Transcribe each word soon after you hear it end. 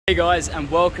Hey guys, and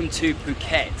welcome to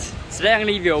Phuket. Today I'm going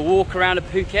to give you a walk around of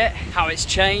Phuket, how it's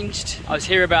changed. I was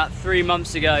here about 3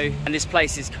 months ago and this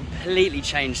place has completely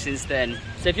changed since then.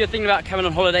 So if you're thinking about coming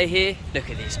on holiday here, look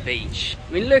at this beach.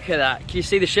 I mean, look at that. Can you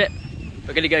see the ship?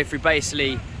 We're going to go through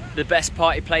basically the best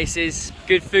party places,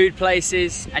 good food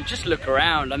places, and just look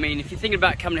around. I mean, if you're thinking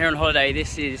about coming here on holiday,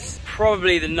 this is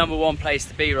probably the #1 place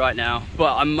to be right now.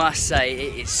 But I must say,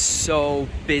 it is so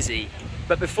busy.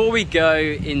 But before we go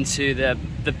into the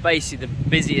basically the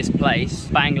busiest place,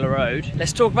 Bangla Road,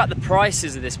 let's talk about the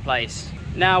prices of this place.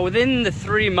 Now, within the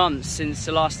 3 months since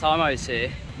the last time I was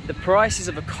here, the prices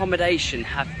of accommodation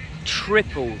have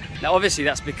tripled. Now, obviously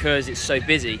that's because it's so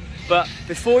busy. But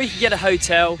before you can get a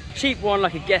hotel, cheap one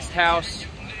like a guest house,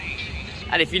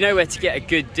 and if you know where to get a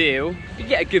good deal, you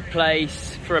get a good place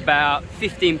for about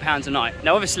 £15 a night.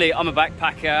 Now obviously I'm a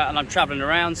backpacker and I'm traveling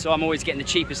around, so I'm always getting the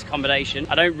cheapest accommodation.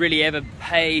 I don't really ever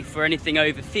pay for anything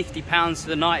over £50 for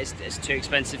the night. It's too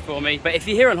expensive for me. But if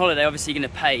you're here on holiday, obviously you're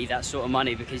gonna pay that sort of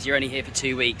money because you're only here for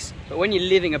 2 weeks. But when you're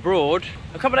living abroad,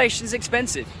 accommodation is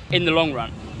expensive in the long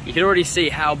run. You can already see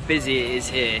how busy it is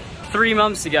here. 3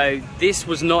 months ago, this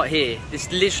was not here.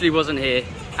 This literally wasn't here.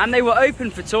 And they were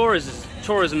open for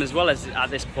tourism as well as at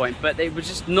this point, but they were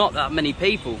just not that many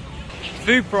people.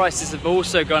 Food prices have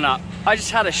also gone up. I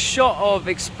just had a shot of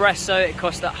espresso. It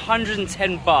cost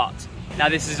 110 baht. Now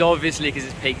this is obviously because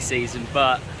it's peak season,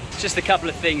 but it's just a couple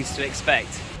of things to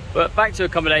expect. But back to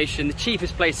accommodation, the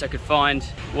cheapest place I could find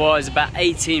was about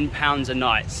 £18 a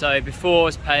night. So before I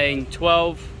was paying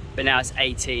 12, but now it's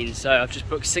 18. So I've just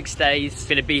booked 6 days,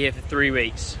 gonna be here for 3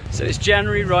 weeks. So it's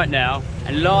January right now,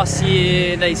 and last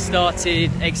year they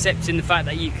started accepting the fact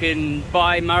that you can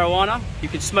buy marijuana, you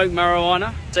can smoke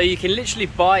marijuana. So you can literally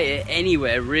buy it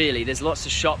anywhere really. There's lots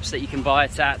of shops that you can buy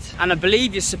it at. And I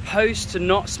believe you're supposed to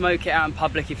not smoke it out in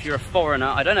public if you're a foreigner.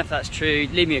 I don't know if that's true,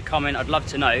 leave me a comment, I'd love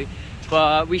to know.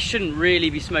 But we shouldn't really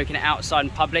be smoking it outside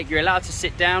in public. You're allowed to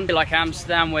sit down, like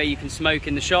Amsterdam, where you can smoke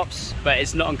in the shops, but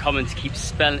it's not uncommon to keep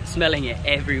smelling it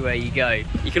everywhere you go.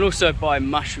 You can also buy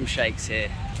mushroom shakes here,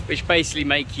 which basically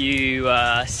make you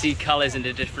see colours in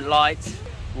a different light.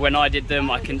 When I did them,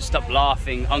 I couldn't stop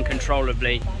laughing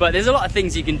uncontrollably. But there's a lot of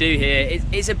things you can do here.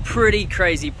 It's a pretty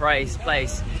crazy place.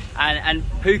 And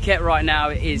Phuket right now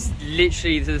is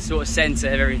literally the sort of centre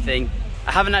of everything.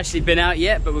 I haven't actually been out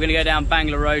yet, but we're gonna go down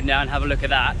Bangla Road now and have a look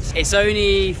at that. It's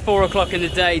only 4 o'clock in the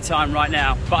daytime right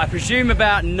now, but I presume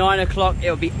about 9 o'clock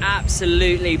it'll be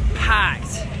absolutely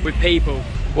packed with people.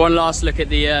 One last look at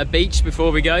the beach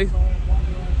before we go.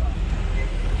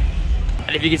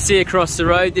 And if you can see across the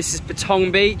road, this is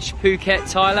Patong Beach, Phuket,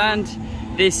 Thailand.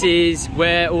 This is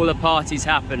where all the parties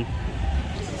happen.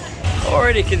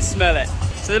 Already can smell it.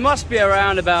 So there must be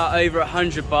around about over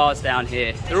 100 bars down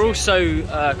here. There are also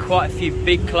quite a few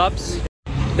big clubs.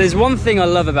 There's one thing I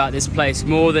love about this place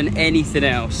more than anything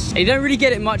else. And you don't really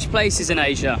get it much places in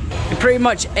Asia. In pretty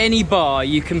much any bar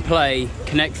you can play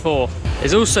Connect 4.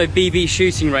 There's also BB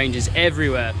shooting ranges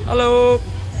everywhere. Hello!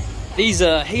 These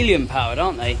are helium powered,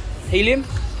 aren't they? Helium?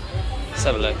 Let's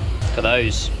have a look. Look at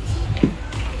those.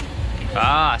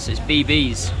 Ah, so it's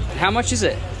BBs. How much is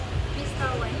it?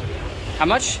 How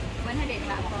much?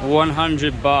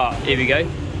 100 baht. Here we go.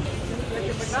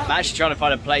 I'm actually trying to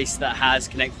find a place that has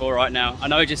Connect 4 right now. I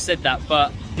know I just said that,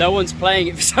 but no one's playing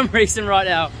it for some reason right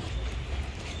now.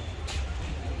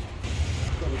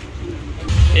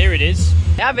 Here it is.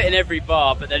 They have it in every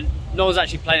bar, but then no one's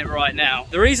actually playing it right now.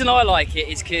 The reason I like it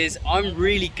is because I'm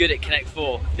really good at Connect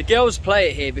 4. The girls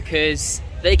play it here because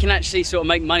they can actually sort of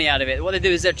make money out of it. What they do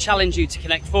is they'll challenge you to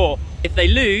Connect 4. If they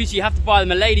lose, you have to buy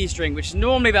them a ladies drink, which is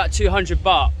normally about 200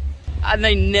 baht. And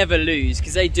they never lose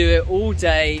because they do it all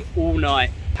day, all night.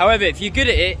 However, if you're good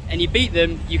at it and you beat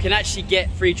them, you can actually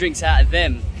get free drinks out of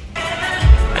them.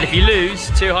 And if you lose,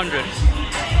 200.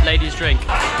 Ladies drink.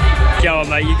 Go on,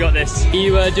 mate, you got this. Are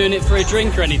you doing it for a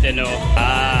drink or anything, or?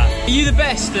 Are you the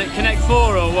best at Connect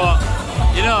 4 or what?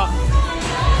 You're not?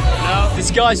 No?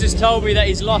 This guy's just told me that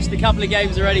he's lost a couple of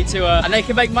games already to and they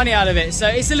can make money out of it. So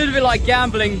it's a little bit like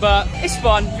gambling, but it's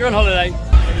fun. You're on holiday.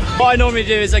 What I normally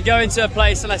do is I go into a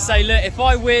place and I say, look, if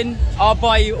I win, I'll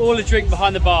buy you all a drink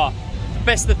behind the bar.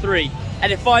 Best of 3.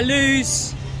 And if I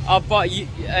lose, I'll buy you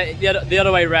the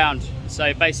other way around.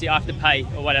 So basically I have to pay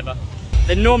or whatever.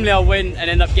 Then normally I'll win and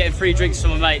end up getting free drinks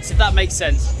from my mates, if that makes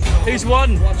sense. Who's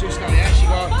won?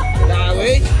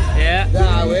 Janaury. Yeah.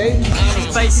 Janaury.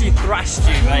 She's basically thrashed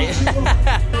you, mate.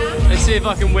 Let's see if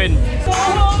I can win.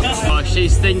 Oh,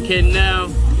 she's thinking now.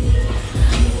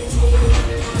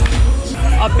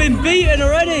 I've been beaten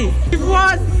already. You've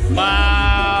won.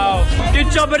 Wow.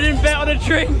 Good job I didn't bet on a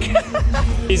drink.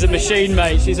 She's a machine,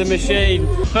 mate. She's a machine.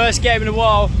 First game in a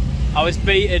while. I was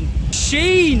beaten.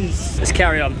 Sheens! Let's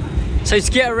carry on. So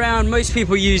to get around, most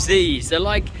people use these. They're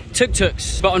like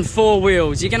tuk-tuks, but on 4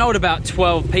 wheels. You can hold about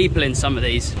 12 people in some of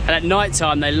these. And at night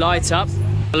time, they light up.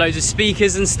 Loads of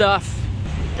speakers and stuff.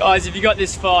 Guys, if you got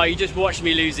this far, you just watched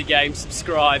me lose a game,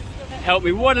 subscribe. Help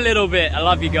me one little bit. I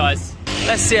love you guys.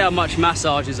 Let's see how much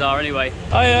massages are anyway.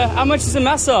 Oh yeah, how much is a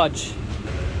massage?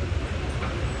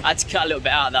 I had to cut a little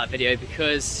bit out of that video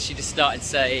because she just started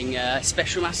saying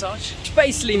special massage, which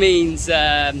basically means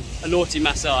a naughty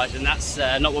massage, and that's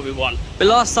not what we want. But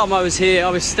last time I was here, I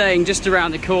was staying just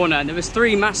around the corner, and there was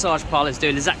 3 massage parlours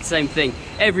doing the exact same thing.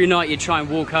 Every night you try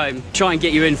and walk home, try and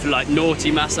get you in for like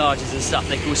naughty massages and stuff.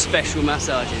 They call special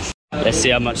massages. Let's see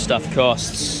how much stuff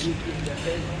costs.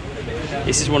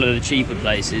 This is one of the cheaper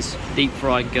places. Deep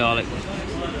fried garlic.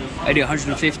 Only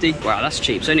 150. Wow, that's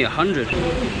cheap. It's only 100.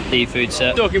 Seafood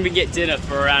set. Talking we can get dinner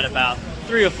for around about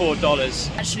 $3 or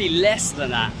 $4. Actually less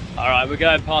than that. All right, we're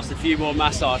going past a few more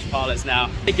massage parlours now. I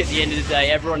think at the end of the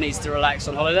day, everyone needs to relax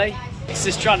on holiday. It's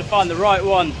just trying to find the right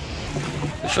one.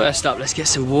 First up, let's get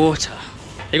some water.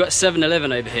 They've got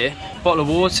 7-Eleven over here. Bottle of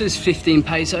water is 15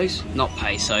 pesos. Not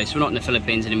pesos, we're not in the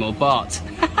Philippines anymore, baht.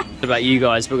 What about you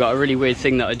guys? We've got a really weird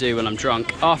thing that I do when I'm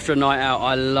drunk. After a night out,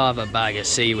 I love a bag of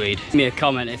seaweed. Give me a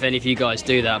comment if any of you guys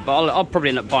do that, but I'll probably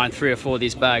end up buying 3 or 4 of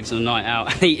these bags on a night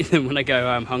out and eating them when I go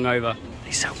home hungover.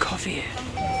 They sell coffee here.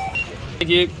 Thank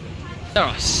you. There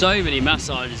are so many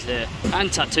massages here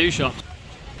and tattoo shops.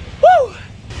 Woo!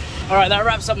 All right, that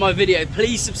wraps up my video.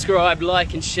 Please subscribe,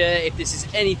 like, and share if this is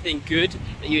anything good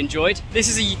that you enjoyed. This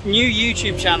is a new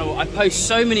YouTube channel. I post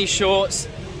so many shorts.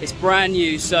 It's brand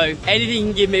new, so anything you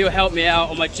can give me will help me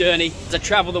out on my journey as I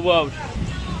travel the world.